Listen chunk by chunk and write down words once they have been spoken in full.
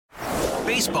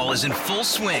Baseball is in full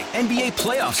swing. NBA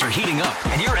playoffs are heating up,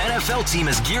 and your NFL team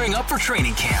is gearing up for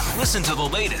training camp. Listen to the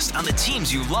latest on the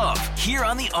teams you love here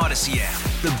on the Odyssey app.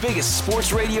 The biggest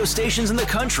sports radio stations in the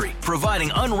country,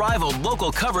 providing unrivaled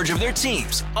local coverage of their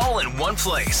teams, all in one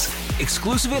place.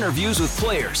 Exclusive interviews with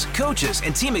players, coaches,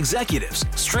 and team executives,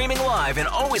 streaming live and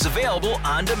always available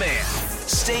on demand.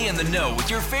 Stay in the know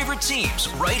with your favorite teams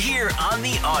right here on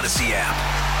the Odyssey app.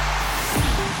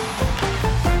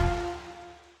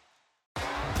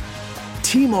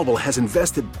 T-Mobile has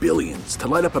invested billions to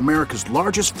light up America's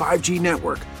largest 5G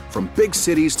network, from big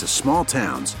cities to small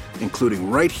towns, including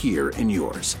right here in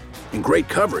yours. And great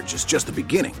coverage is just the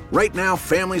beginning. Right now,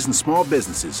 families and small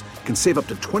businesses can save up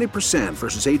to 20%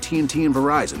 versus AT&T and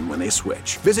Verizon when they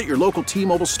switch. Visit your local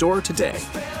T-Mobile store today.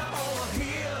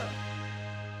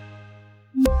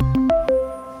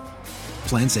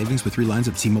 Plan savings with 3 lines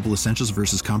of T-Mobile Essentials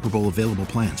versus comparable available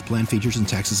plans. Plan features and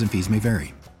taxes and fees may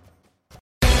vary.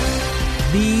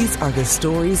 These are the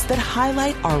stories that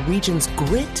highlight our region's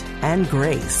grit and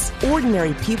grace.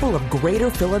 Ordinary people of Greater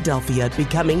Philadelphia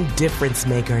becoming difference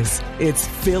makers. It's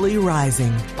Philly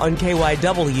Rising on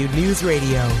KYW News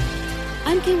Radio.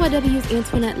 I'm KYW's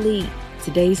Antoinette Lee.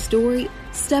 Today's story,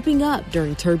 stepping up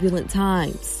during turbulent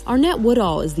times. Arnett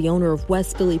Woodall is the owner of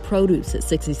West Philly Produce at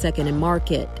 62nd and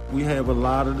Market. We have a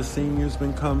lot of the seniors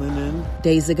been coming in.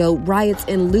 Days ago, riots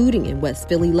and looting in West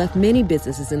Philly left many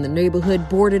businesses in the neighborhood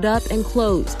boarded up and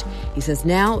closed. He says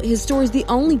now his store is the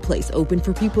only place open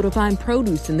for people to find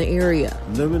produce in the area.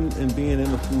 Living and being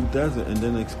in the food desert and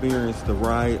then experience the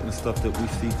riot and stuff that we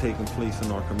see taking place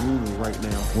in our community right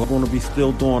now. We're going to be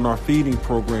still doing our feeding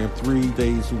program 3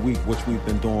 days a week, which we've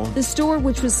been doing. The store,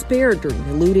 which was spared during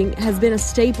the looting, has been a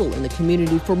staple in the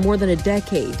community for more than a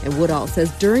decade. And Woodall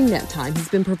says during that time he's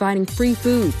been providing free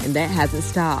food, and that hasn't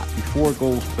stopped. Before it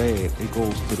goes bad, it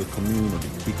goes to the community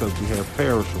because we have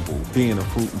perishables being a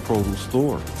fruit and produce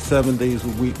store. 7 days a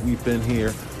week we've been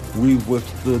here. We've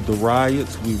withstood the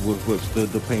riots. We've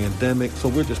withstood the pandemic. So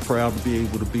we're just proud to be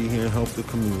able to be here and help the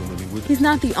community. He's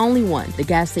not the only one. The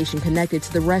gas station connected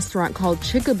to the restaurant called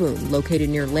Chickaboom, located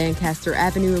near Lancaster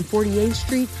Avenue and 48th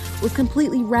Street, was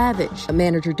completely ravaged.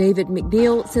 Manager David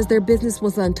McNeil says their business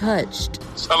was untouched.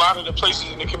 A lot of the places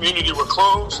in the community were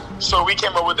closed. So we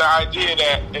came up with the idea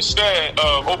that instead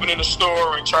of opening a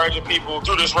store and charging people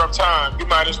through this rough time, we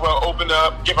might as well open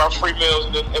up, give out free meals,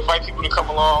 and then invite people to come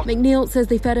along. McNeil says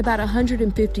they fed about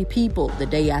 150 people the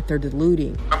day after the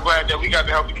looting. I'm glad that we got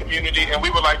to help the community, and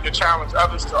we would like to challenge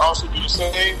others to also do the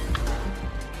same.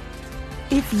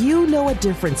 If you know a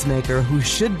difference maker who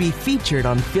should be featured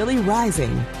on Philly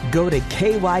Rising, go to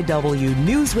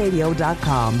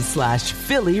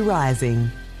KYWNewsRadio.com/Philly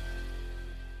Rising.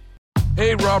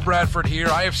 Hey, Rob Bradford here.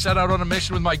 I have set out on a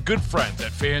mission with my good friends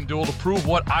at FanDuel to prove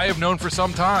what I have known for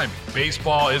some time.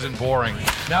 Baseball isn't boring.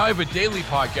 Now I have a daily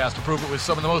podcast to prove it with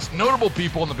some of the most notable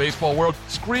people in the baseball world,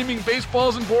 screaming baseball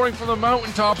isn't boring from the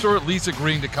mountaintops, or at least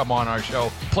agreeing to come on our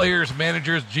show. Players,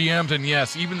 managers, GMs, and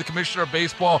yes, even the commissioner of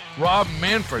baseball, Rob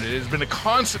Manfred. It has been a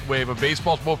constant wave of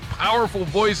baseball's most powerful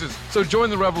voices. So join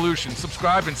the revolution.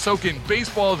 Subscribe and soak in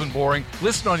Baseball Isn't Boring.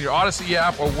 Listen on your Odyssey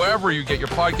app or wherever you get your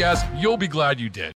podcasts. You'll be glad you did.